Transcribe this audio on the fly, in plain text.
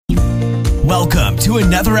Welcome to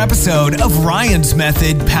another episode of Ryan's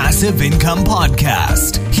Method Passive Income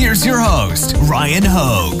Podcast. Here's your host, Ryan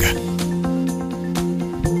Hogue.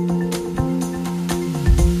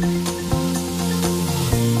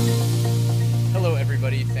 Hello,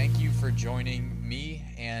 everybody. Thank you for joining me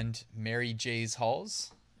and Mary J's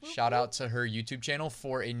Halls. Shout out to her YouTube channel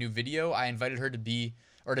for a new video. I invited her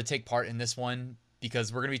to take part in this one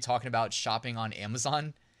because we're going to be talking about shopping on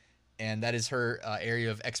Amazon. And that is her area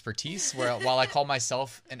of expertise, while I call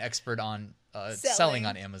myself an expert on selling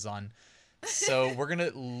on Amazon. So we're going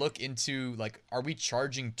to look into, are we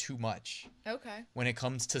charging too much when it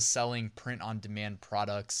comes to selling print-on-demand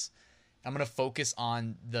products? I'm going to focus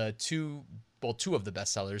on two of the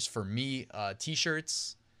best sellers for me,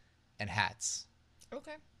 T-shirts and hats.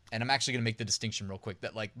 Okay. And I'm actually going to make the distinction real quick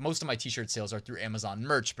that, most of my T-shirt sales are through Amazon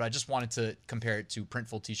merch, but I just wanted to compare it to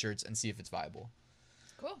Printful T-shirts and see if it's viable.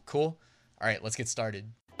 Cool. All right, let's get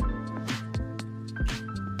started. All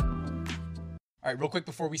right, real quick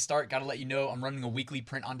before we start, got to let you know I'm running a weekly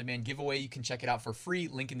print-on-demand giveaway. You can check it out for free.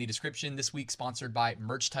 Link in the description. This week sponsored by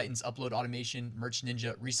Merch Titans Upload Automation, Merch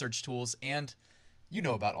Ninja Research Tools, and you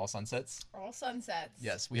know about All Sunsets. All Sunsets.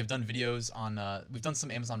 Yes, we have done videos on, we've done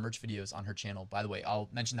some Amazon merch videos on her channel. By the way, I'll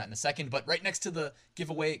mention that in a second. But right next to the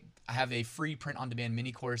giveaway, I have a free print-on-demand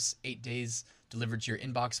mini course, 8 days, delivered to your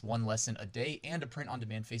inbox, 1 lesson a day, and a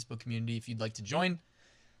print-on-demand Facebook community if you'd like to join.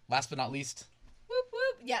 Last but not least. Whoop,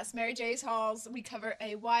 whoop. Yes, Mary J's Halls. We cover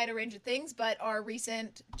a wide range of things, but our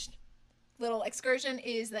recent little excursion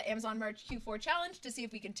is the Amazon Merch Q4 Challenge to see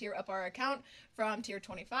if we can tier up our account from tier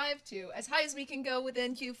 25 to as high as we can go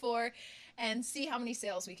within Q4 and see how many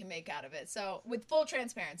sales we can make out of it. So with full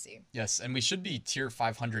transparency. Yes, and we should be tier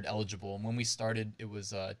 500 eligible. And when we started, it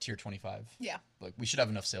was tier 25. Yeah. We should have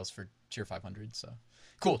enough sales for tier 500. So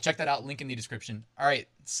cool. Check that out. Link in the description. All right.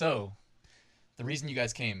 So the reason you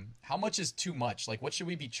guys came, how much is too much? What should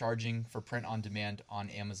we be charging for print on demand on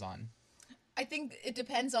Amazon? I think it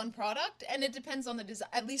depends on product and it depends on the design.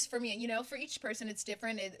 At least for me, for each person it's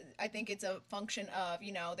different. I think it's a function of,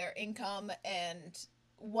 their income and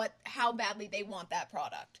how badly they want that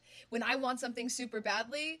product. When I want something super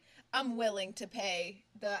badly, I'm willing to pay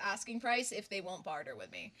the asking price if they won't barter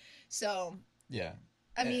with me. So, yeah.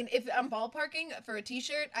 I mean, if I'm ballparking for a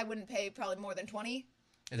t-shirt, I wouldn't pay probably more than $20.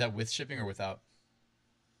 Is that with shipping or without?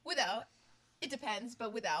 Without. It depends,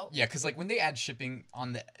 but without. Yeah, because when they add shipping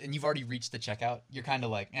and you've already reached the checkout, you're kind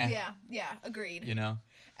of eh. Yeah, agreed.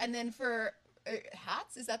 And then for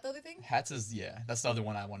hats, is that the other thing? Hats is, that's the other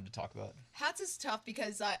one I wanted to talk about. Hats is tough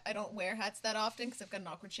because I don't wear hats that often because I've got an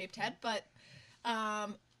awkward shaped head. But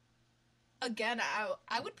again,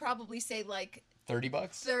 I would probably say $30?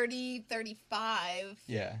 30, 35.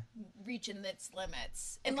 Yeah. Reaching its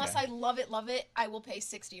limits. Unless I love it, I will pay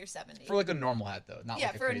 60 or 70. For a normal hat though, not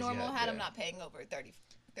for a normal hat, I'm not paying over 30,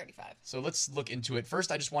 35. So let's look into it.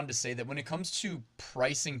 First, I just wanted to say that when it comes to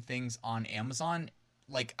pricing things on Amazon,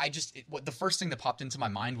 the first thing that popped into my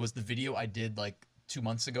mind was the video I did 2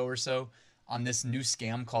 months ago or so on this new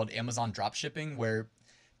scam called Amazon dropshipping, where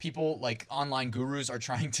people online gurus are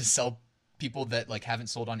trying to sell people that haven't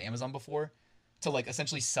sold on Amazon before to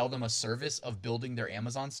essentially sell them a service of building their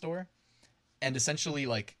Amazon store, and essentially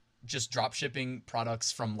just drop shipping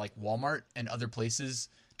products from Walmart and other places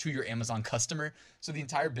to your Amazon customer. So the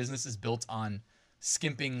entire business is built on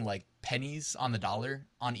skimping pennies on the dollar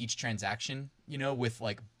on each transaction, with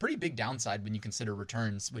pretty big downside when you consider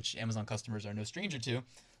returns, which Amazon customers are no stranger to.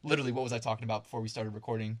 Literally, what was I talking about before we started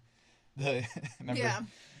recording? Remember? Yeah.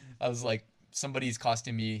 I was somebody's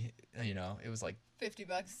costing me, it was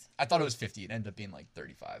 $50. I thought it was 50. It ended up being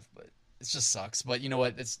 35, but it just sucks. But you know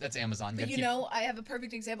what? That's Amazon. But I have a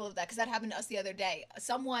perfect example of that because that happened to us the other day.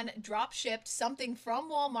 Someone drop shipped something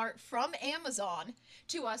from Walmart from Amazon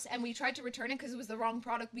to us, and we tried to return it because it was the wrong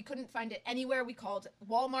product. We couldn't find it anywhere. We called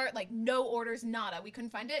Walmart, no orders, nada. We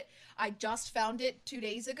couldn't find it. I just found it 2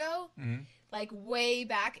 days ago, way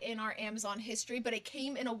back in our Amazon history, but it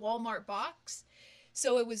came in a Walmart box.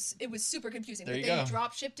 So it was super confusing. There but you they go.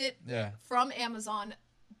 drop shipped it from Amazon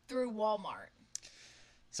through Walmart.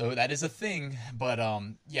 So that is a thing. But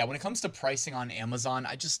when it comes to pricing on Amazon,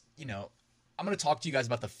 I just, I'm going to talk to you guys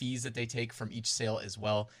about the fees that they take from each sale as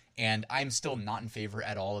well. And I'm still not in favor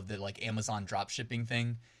at all of the Amazon drop shipping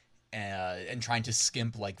thing and trying to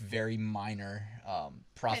skimp very minor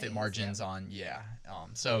profit pennies, margins on.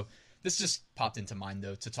 So this just popped into mind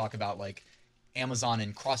though to talk about Amazon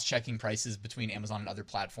and cross-checking prices between Amazon and other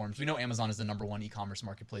platforms. We know Amazon is the number one e-commerce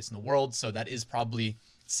marketplace in the world, so that is probably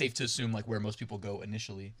safe to assume where most people go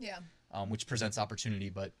initially. Yeah. Which presents opportunity,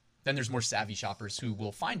 but then there's more savvy shoppers who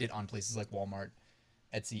will find it on places like Walmart,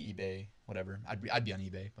 Etsy, eBay, whatever. I'd be on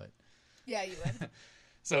eBay, but Yeah, you would.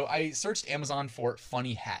 So I searched Amazon for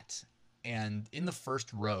funny hat, and in the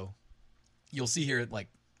first row, you'll see here like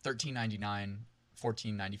 $13.99,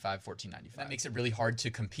 $14.95, $14.95. That makes it really hard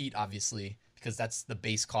to compete, obviously, because that's the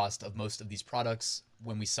base cost of most of these products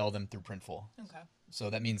when we sell them through Printful. Okay. So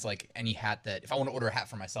that means like any hat that, if I want to order a hat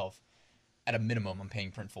for myself, at a minimum, I'm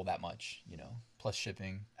paying Printful that much, plus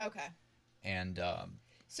shipping. Okay. And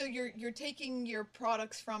so you're taking your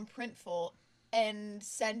products from Printful and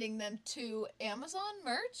sending them to Amazon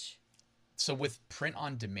merch? so with print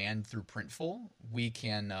on demand through Printful, we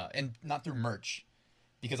can, and not through merch,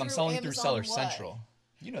 because I'm Through selling through Amazon Seller what? Central.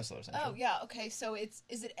 You know Seller Central. Oh, yeah. Okay. So is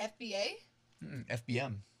it FBA?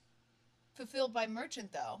 FBM. Fulfilled by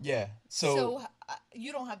merchant, though. Yeah. So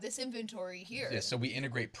you don't have this inventory here. Yeah, so we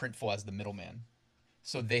integrate Printful as the middleman.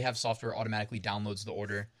 So they have software automatically downloads the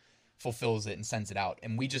order, fulfills it, and sends it out.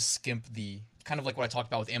 And we just skimp the, kind of like what I talked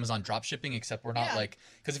about with Amazon drop shipping, except we're not Yeah. like,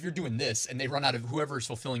 because if you're doing this and they run out of, whoever's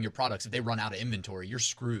fulfilling your products, if they run out of inventory, you're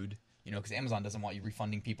screwed. Because Amazon doesn't want you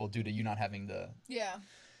refunding people due to you not having the, Yeah.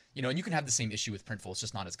 and you can have the same issue with Printful. It's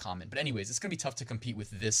just not as common. But anyways, it's going to be tough to compete with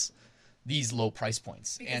these low price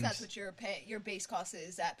points. Because and that's what your base cost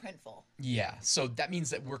is at Printful. yeah, so that means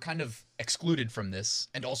that we're kind of excluded from this.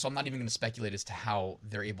 And also, I'm not even going to speculate as to how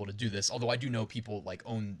they're able to do this. Although I do know people like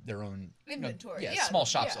own their own Inventory. yeah, Yeah, small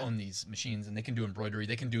shops yeah. own these machines, and they can do embroidery.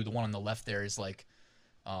 They can do the one on the left there is like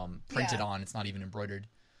printed Yeah. on. It's not even embroidered.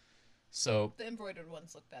 So The embroidered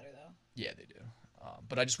ones look better, though. yeah, they do.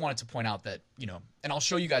 But I just wanted to point out that, and I'll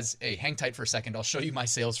show you guys, hey, hang tight for a second. I'll show you my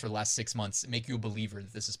sales for the last 6 months and make you a believer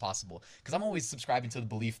that this is possible. Because I'm always subscribing to the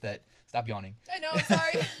belief that, stop yawning, I know,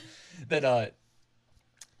 sorry. that,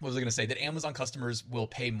 what was I going to say? That Amazon customers will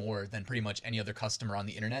pay more than pretty much any other customer on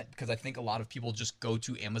the internet. Because I think a lot of people just go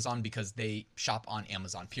to Amazon because they shop on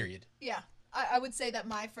Amazon, period. Yeah. I would say that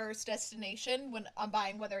my first destination when I'm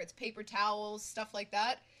buying, whether it's paper towels, stuff like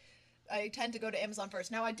that, I tend to go to Amazon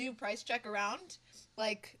first. Now, I do price check around.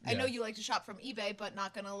 Like, I know Yeah. you like to shop from eBay, but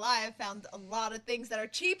not going to lie, I found a lot of things that are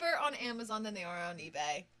cheaper on Amazon than they are on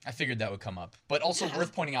eBay. I figured that would come up. But also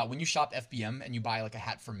worth pointing out, when you shop FBM and you buy like a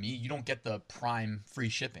hat from me, you don't get the Prime free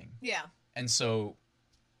shipping. Yeah. And so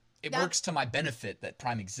it That- works to my benefit that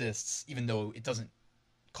Prime exists, even though it doesn't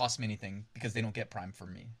cost me anything because they don't get Prime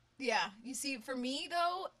from me. Yeah. You see, for me,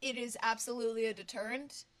 though, it is absolutely a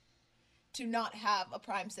deterrent to not have a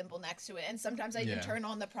Prime symbol next to it. And sometimes I even Yeah. turn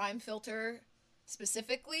on the Prime filter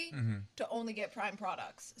specifically to only get Prime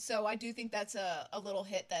products. So I do think that's a little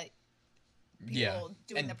hit that people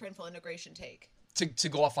doing And the Printful integration take. to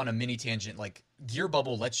go off on a mini tangent, like Gear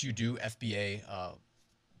Bubble lets you do FBA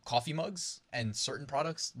coffee mugs and certain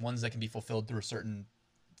products, ones that can be fulfilled through a certain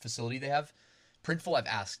facility they have. Printful, I've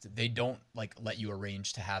asked, they don't like let you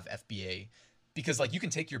arrange to have FBA because like you can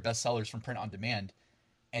take your best sellers from print on demand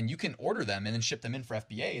and you can order them and then ship them in for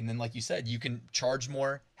FBA, and then like you said, you can charge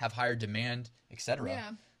more, have higher demand, etc.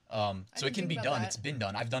 Yeah. So didn't it can think be about done. that. It's been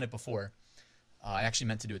done. I've done it before. I actually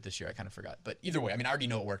meant to do it this year. I kind of forgot. But either way, I mean, I already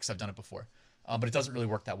know it works. I've done it before. But it doesn't really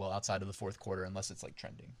work that well outside of the fourth quarter unless it's like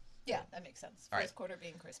trending. Yeah, that makes sense. All right. First quarter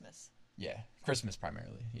being Christmas. Yeah, Christmas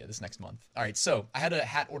primarily. Yeah, this next month. All right, so I had a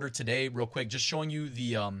hat order today, real quick, just showing you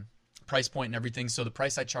the price point and everything. So the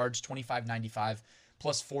price I charged, $25.95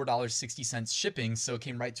 plus $4.60 shipping. So it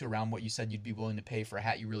came right to around what you said you'd be willing to pay for a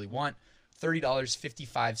hat you really want,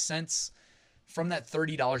 $30.55. From that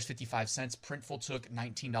 $30.55, Printful took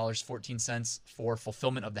 $19.14 for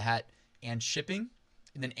fulfillment of the hat and shipping.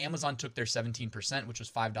 And then Amazon took their 17%, which was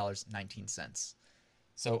 $5.19.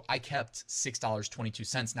 So I kept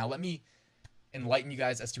 $6.22. Now let me enlighten you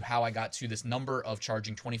guys as to how I got to this number of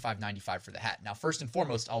charging $25.95 for the hat. Now, first and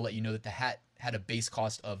foremost, I'll let you know that the hat had a base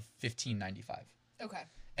cost of $15.95. Okay.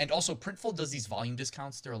 And also, Printful does these volume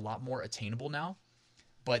discounts. They're a lot more attainable now.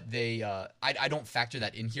 But they, I don't factor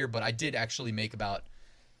that in here, but I did actually make about,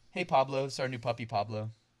 hey, Pablo, it's our new puppy,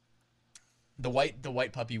 Pablo. The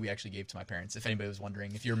white puppy we actually gave to my parents, if anybody was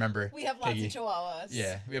wondering. If you remember. We have lots Piggy. of chihuahuas.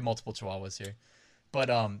 Yeah, we have multiple chihuahuas here. But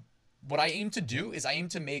what I aim to do is I aim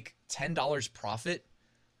to make $10 profit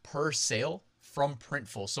per sale from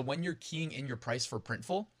Printful. So when you're keying in your price for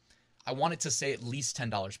Printful, I want it to say at least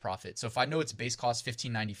 $10 profit. So if I know its base cost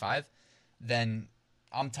 $15.95, then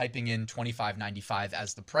I'm typing in $25.95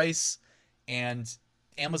 as the price, and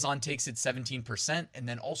Amazon takes it 17%. And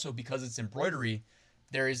then also because it's embroidery,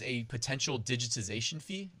 there is a potential digitization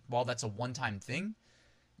fee. While that's a one-time thing,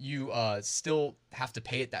 you still have to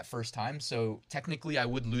pay it that first time. So technically I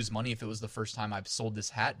would lose money if it was the first time I've sold this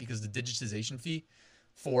hat because the digitization fee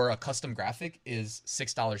for a custom graphic is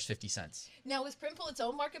 $6.50. Now, is Printful its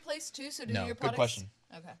own marketplace too? So do No, your good products... question.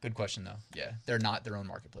 Okay. Good question though. Yeah, they're not their own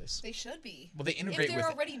marketplace. They should be. Well, they integrate if with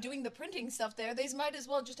they're already doing the printing stuff there, they might as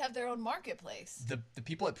well just have their own marketplace. the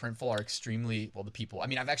people at Printful are extremely well. The people. I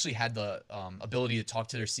mean, I've actually had the ability to talk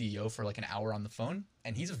to their CEO for like an hour on the phone,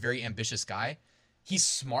 and he's a very ambitious guy. He's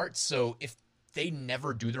smart, so if they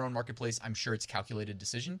never do their own marketplace, I'm sure it's a calculated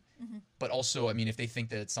decision. But also, I mean, if they think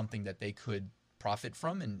that it's something that they could profit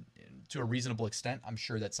from and to a reasonable extent, I'm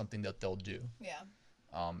sure that's something that they'll do. Yeah.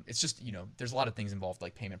 It's just, there's a lot of things involved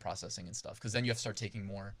like payment processing and stuff, because then you have to start taking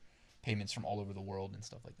more payments from all over the world and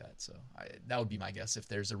stuff like that. So that would be my guess if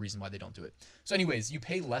there's a reason why they don't do it. So anyways, you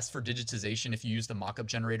pay less for digitization if you use the mockup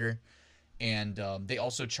generator, and they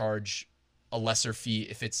also charge a lesser fee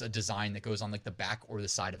if it's a design that goes on like the back or the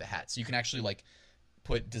side of a hat. So you can actually like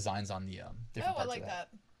put designs on the different parts I like of that.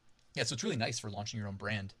 Yeah, so it's really nice for launching your own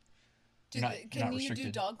brand. Can not you do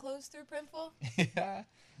restricted. dog clothes through Printful? Yeah,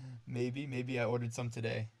 maybe I ordered some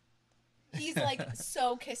today. He's like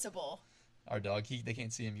so kissable. Our dog, they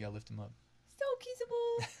can't see him. You gotta lift him up. So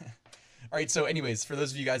kissable. All right, so anyways, for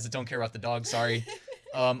those of you guys that don't care about the dog, sorry.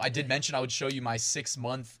 I did mention I would show you my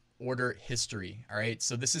 6-month order history. All right,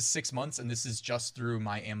 so this is 6 months, and this is just through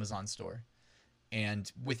my Amazon store.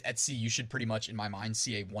 And with Etsy, you should pretty much, in my mind,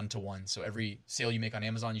 see a 1-to-1. So every sale you make on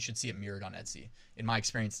Amazon, you should see it mirrored on Etsy. In my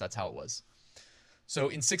experience, that's how it was. So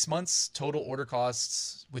in 6 months, total order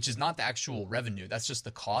costs, which is not the actual revenue, that's just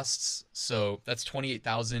the costs. So that's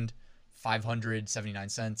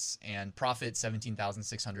 $28,579, and profit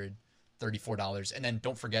 $17,634. And then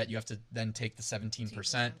don't forget, you have to then take the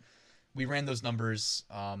 17%. We ran those numbers.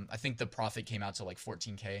 I think the profit came out to like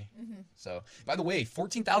 $14K. So, by the way,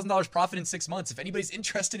 $14,000 profit in 6 months. If anybody's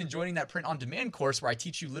interested in joining that print on demand course where I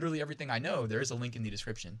teach you literally everything I know, there is a link in the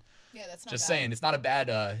description. Yeah, that's not Just bad. saying, it's not a bad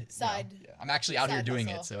Side. I'm actually out here side doing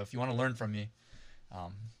hustle. it. So if you want to learn from me,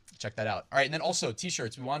 check that out. All right, and then also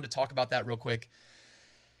t-shirts. We wanted to talk about that real quick.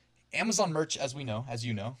 Amazon merch, as you know,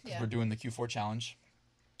 because Yeah. we're doing the Q4 challenge.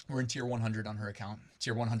 We're in tier 100 on her account,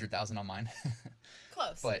 tier 100,000 on mine.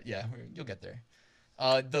 Close. But yeah, you'll get there.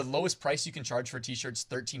 The lowest price you can charge for a t-shirt is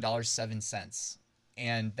 $13.07.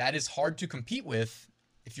 And that is hard to compete with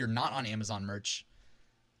if you're not on Amazon merch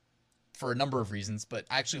for a number of reasons. But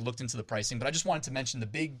I actually looked into the pricing. But I just wanted to mention the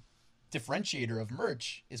big differentiator of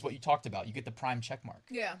merch is what you talked about. You get the Prime checkmark.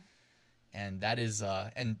 Yeah. And that is,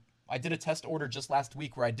 and I did a test order just last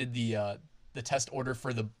week where I did the test order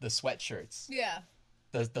for the sweatshirts. Yeah.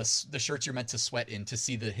 The shirts you're meant to sweat in to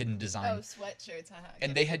see the hidden design. Oh, sweatshirts. Haha.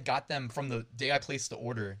 And they had got them from the day I placed the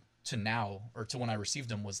order to now, or to when I received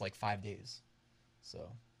them, was like 5 days.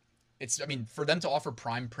 So it's, I mean, for them to offer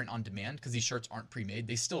Prime print on demand, because these shirts aren't pre-made,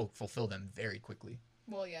 they still fulfill them very quickly.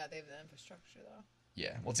 Well, yeah, they have the infrastructure though.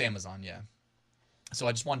 Yeah, well, it's Amazon, yeah. So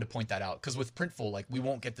I just wanted to point that out, because with Printful, like, we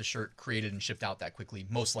won't get the shirt created and shipped out that quickly,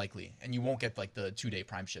 most likely, and you won't get like the 2-day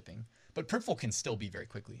Prime shipping. But Printful can still be very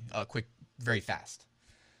very fast.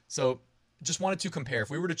 So just wanted to compare. If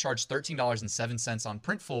we were to charge $13.07 on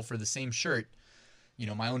Printful for the same shirt,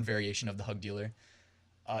 my own variation of the Hug Dealer,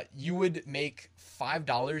 you would make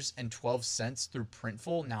 $5.12 through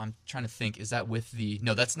Printful. Now I'm trying to think, is that with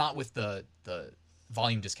no, that's not with the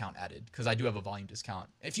volume discount added, because I do have a volume discount.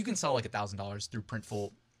 If you can sell like $1,000 through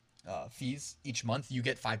Printful fees each month, you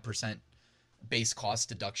get 5% base cost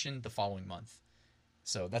deduction the following month.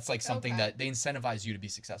 So that's like something Okay. that they incentivize you to be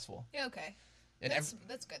successful. Yeah. Okay. And That's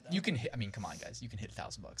good though. you can hit, I mean, come on, guys, you can hit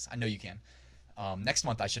 $1,000. I know you can. Next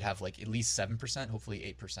month I should have like at least 7%, hopefully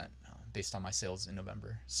 8%, based on my sales in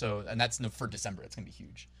November. So, and that's for December. It's gonna be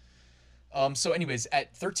huge. So anyways,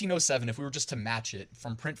 at $13.07, if we were just to match it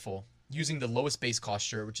from Printful, using the lowest base cost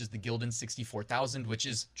shirt, which is the Gildan 64,000, which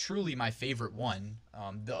is truly my favorite one.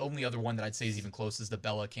 The only other one that I'd say is even close is the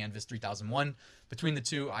Bella Canvas 3001. Between the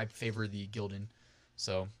two, I favor the Gildan.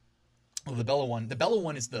 So, well, the Bella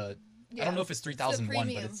one is the, I don't know if it's 3001, but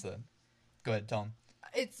premium. it's the, go ahead, tell them.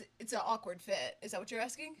 It's an awkward fit. Is that what you're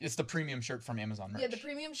asking? It's the premium shirt from Amazon merch. Yeah, the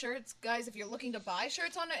premium shirts, guys. If you're looking to buy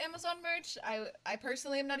shirts on Amazon merch, I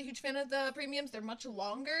personally am not a huge fan of the premiums. They're much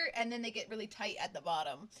longer, and then they get really tight at the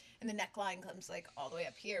bottom, and the neckline comes like all the way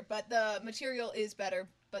up here. But the material is better,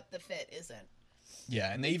 but the fit isn't.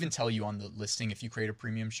 Yeah, and they even tell you on the listing if you create a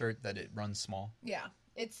premium shirt that it runs small. Yeah,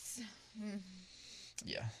 it's.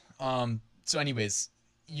 Yeah. So anyways,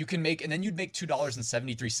 you can make, and then you'd make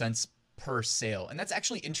 $2.73 per sale. And that's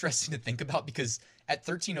actually interesting to think about, because at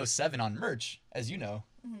 $13.07 on merch, as you know,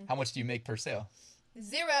 how much do you make per sale?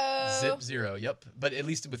 Zero. Zero. Yep. But at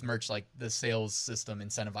least with merch, like, the sales system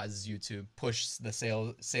incentivizes you to push the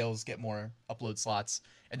sales, get more upload slots,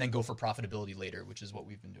 and then go for profitability later, which is what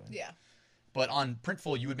we've been doing. Yeah. But on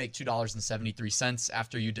Printful, you would make $2.73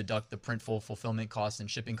 after you deduct the Printful fulfillment cost and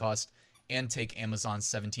shipping cost and take Amazon's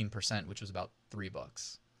 17%, which was about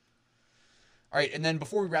 $3. All right, and then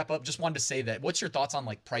before we wrap up, just wanted to say that what's your thoughts on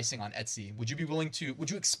like pricing on Etsy? Would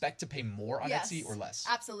you expect to pay more on Etsy or less?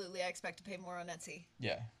 Absolutely, I expect to pay more on Etsy.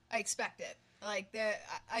 Yeah. I expect it. Like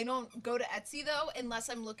I don't go to Etsy though unless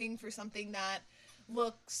I'm looking for something that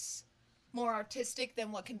looks more artistic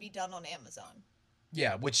than what can be done on Amazon.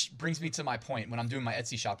 Yeah, which brings me to my point when I'm doing my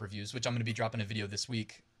Etsy shop reviews, which I'm going to be dropping a video this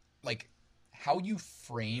week. Like, how you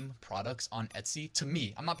frame products on Etsy, to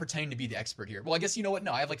me, I'm not pretending to be the expert here. Well, I guess you know what?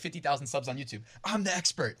 No, I have like 50,000 subs on YouTube. I'm the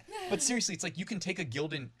expert. But seriously, it's like you can take a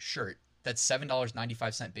Gildan shirt that's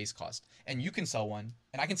 $7.95 base cost, and you can sell one,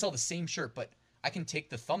 and I can sell the same shirt, but I can take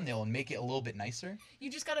the thumbnail and make it a little bit nicer. You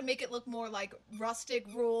just got to make it look more like rustic,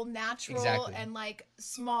 rural, natural, Exactly. and like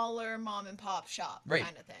smaller mom and pop shop Right.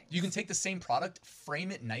 kind of thing. You can take the same product, frame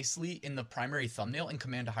it nicely in the primary thumbnail, and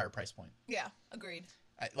command a higher price point. Yeah, agreed.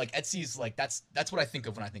 Like Etsy's like that's what I think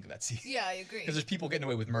of when I think of Etsy. Yeah, I agree. Because there's people getting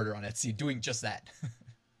away with murder on Etsy doing just that.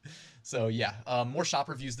 So yeah, more shop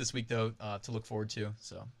reviews this week though to look forward to.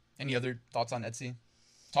 So any other thoughts on Etsy?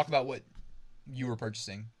 Talk about what you were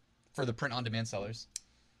purchasing for the print-on-demand sellers.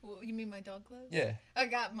 Well, you mean my dog clothes? Yeah. I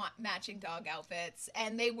got matching dog outfits,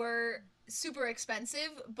 and they were super expensive,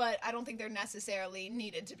 but I don't think they're necessarily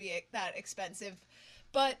needed to be that expensive.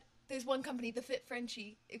 But there's one company, The Fit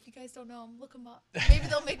Frenchie. If you guys don't know them, look them up. Maybe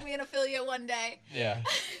they'll make me an affiliate one day. Yeah.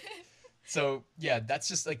 So yeah, that's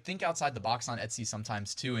just like think outside the box on Etsy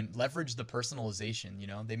sometimes too, and leverage the personalization. You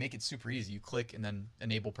know, they make it super easy. You click and then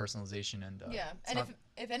enable personalization, and Yeah, and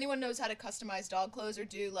if anyone knows how to customize dog clothes or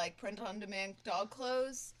do like print-on-demand dog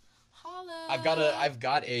clothes, holla. I've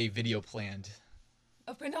got a video planned.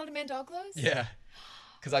 Of print-on-demand dog clothes? Yeah,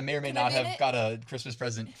 because I may or may Can I not be in have it? got a Christmas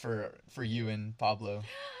present for you and Pablo.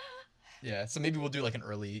 Yeah, so maybe we'll do like an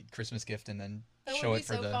early Christmas gift and then That show would be it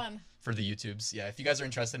for so fun. for the YouTubes. Yeah, if you guys are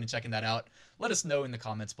interested in checking that out, let us know in the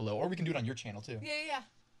comments below, or we can do it on your channel too. Yeah.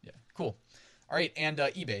 Yeah, cool. All right, and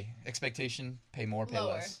eBay expectation: pay more, pay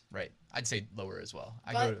Lower. less. Right, I'd say lower as well.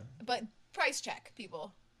 But price check,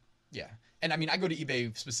 people. Yeah, and I mean I go to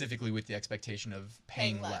eBay specifically with the expectation of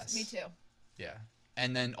paying less. Me too. Yeah,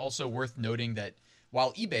 and then also worth noting that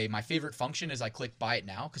while eBay, my favorite function is I click buy it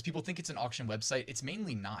now because people think it's an auction website. It's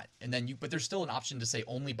mainly not. And then but there's still an option to say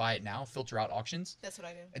only buy it now, filter out auctions. That's what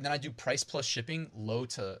I do. And then I do price plus shipping, low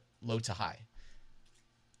to high.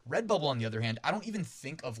 Redbubble, on the other hand, I don't even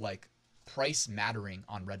think of like price mattering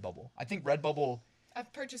on Redbubble. I think Redbubble.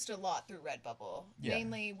 I've purchased a lot through Redbubble, Yeah.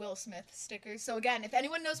 mainly Will Smith stickers. So again, if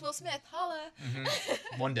anyone knows Will Smith, holla.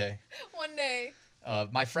 One day. One day.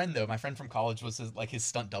 My friend from college was his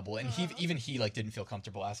stunt double, and he like didn't feel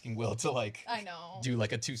comfortable asking Will to like I know. do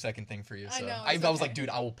like a 2-second thing for you. I So know, I it's was like, okay. dude,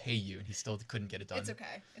 I will pay you, and he still couldn't get it done. It's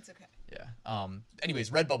okay. It's okay. Yeah. Anyways,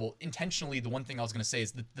 Redbubble, intentionally, the one thing I was going to say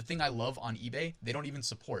is the thing I love on eBay, they don't even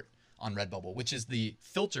support on Redbubble, which is the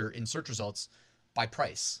filter in search results by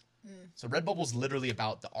price. So Redbubble's literally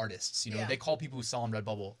about the artists. You know, Yeah. they call people who sell on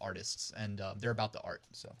Redbubble artists, and they're about the art.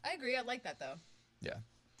 So I agree. I like that though. yeah.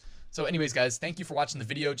 So anyways, guys, thank you for watching the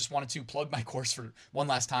video. Just wanted to plug my course for one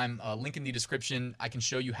last time. Link in the description. I can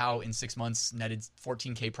show you how in 6 months netted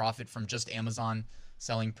 14K profit from just Amazon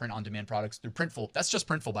selling print-on-demand products through Printful. That's just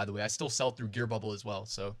Printful, by the way. I still sell through Gearbubble as well,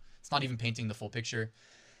 so it's not even painting the full picture.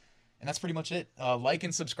 And that's pretty much it. Like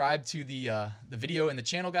and subscribe to the video and the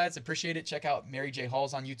channel, guys. Appreciate it. Check out Mary J.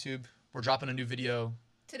 Halls on YouTube. We're dropping a new video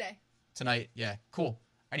Today. tonight. Yeah, cool.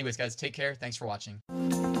 Anyways, guys, take care. Thanks for watching.